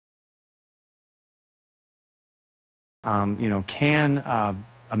Can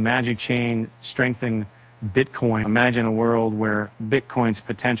a magic chain strengthen Bitcoin? Imagine a world where Bitcoin's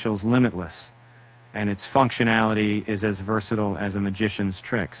potential is limitless and its functionality is as versatile as a magician's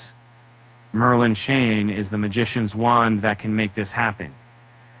tricks. Merlin chain is the magician's wand that can make this happen.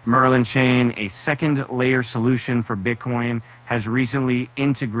 Merlin chain, a second layer solution for Bitcoin, has recently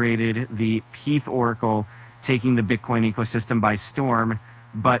integrated the Pyth oracle, taking the Bitcoin ecosystem by storm.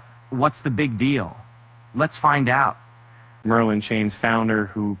 But what's the big deal? Let's find out. Merlin chain's founder,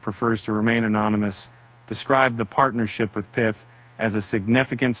 who prefers to remain anonymous, described the partnership with Pyth as a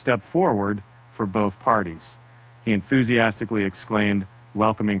significant step forward for both parties. He enthusiastically exclaimed,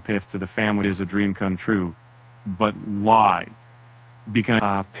 "Welcoming Pyth to the family is a dream come true." But why? Because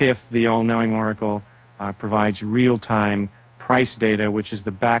Pyth, the all-knowing oracle, provides real-time price data, which is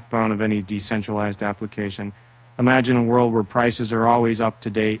the backbone of any decentralized application. Imagine a world where prices are always up to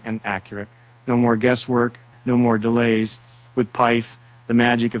date and accurate. No more guesswork, no more delays. With Pyth, the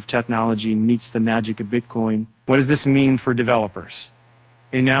magic of technology meets the magic of Bitcoin. What does this mean for developers?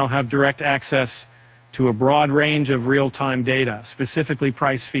 They now have direct access to a broad range of real-time data, specifically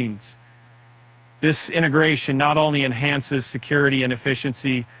price feeds. This integration not only enhances security and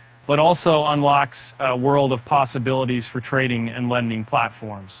efficiency, but also unlocks a world of possibilities for trading and lending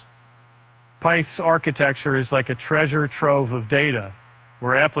platforms. Pyth's architecture is like a treasure trove of data,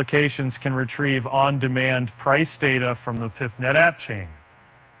 where applications can retrieve on-demand price data from the PythNet app chain.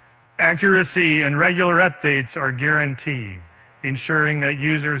 Accuracy and regular updates are guaranteed, ensuring that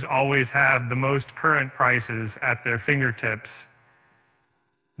users always have the most current prices at their fingertips.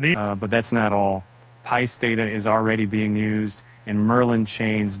 But that's not all. Pyth's data is already being used in Merlin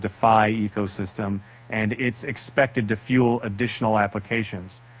chain's DeFi ecosystem, and it's expected to fuel additional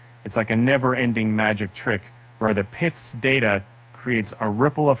applications. It's like a never-ending magic trick where the Pyth's data creates a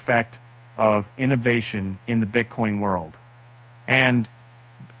ripple effect of innovation in the Bitcoin world. And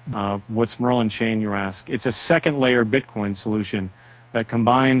what's Merlin chain, you ask? It's a second-layer Bitcoin solution that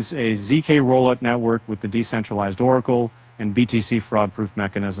combines a ZK rollup network with the decentralized oracle and BTC fraud-proof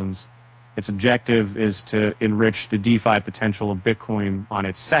mechanisms. Its objective is to enrich the DeFi potential of Bitcoin on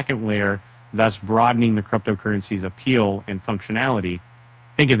its second layer, thus broadening the cryptocurrency's appeal and functionality.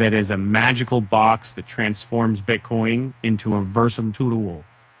 Think of it as a magical box that transforms Bitcoin into a versatile tool,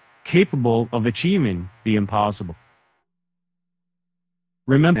 capable of achieving the impossible.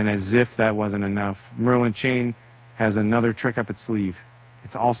 Remember, and as if that wasn't enough, Merlin chain has another trick up its sleeve.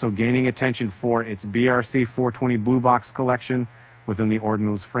 It's also gaining attention for its BRC 420 Blue Box collection within the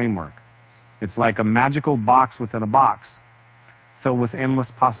Ordinals framework. It's like a magical box within a box, filled with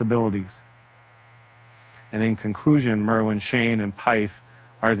endless possibilities. And in conclusion, Merlin chain and Pyth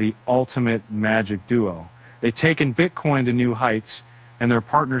are the ultimate magic duo. They've taken Bitcoin to new heights, and their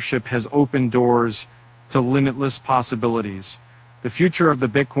partnership has opened doors to limitless possibilities. The future of the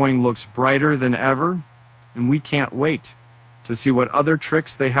Bitcoin looks brighter than ever, and we can't wait to see what other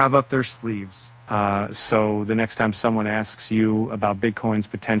tricks they have up their sleeves. So the next time someone asks you about Bitcoin's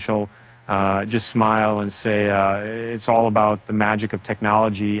potential, just smile and say it's all about the magic of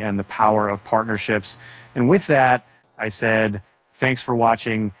technology and the power of partnerships. And with that, I said, thanks for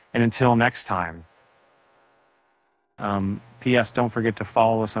watching, and until next time. P.S. Don't forget to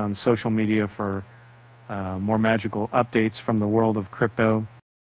follow us on social media for more magical updates from the world of crypto.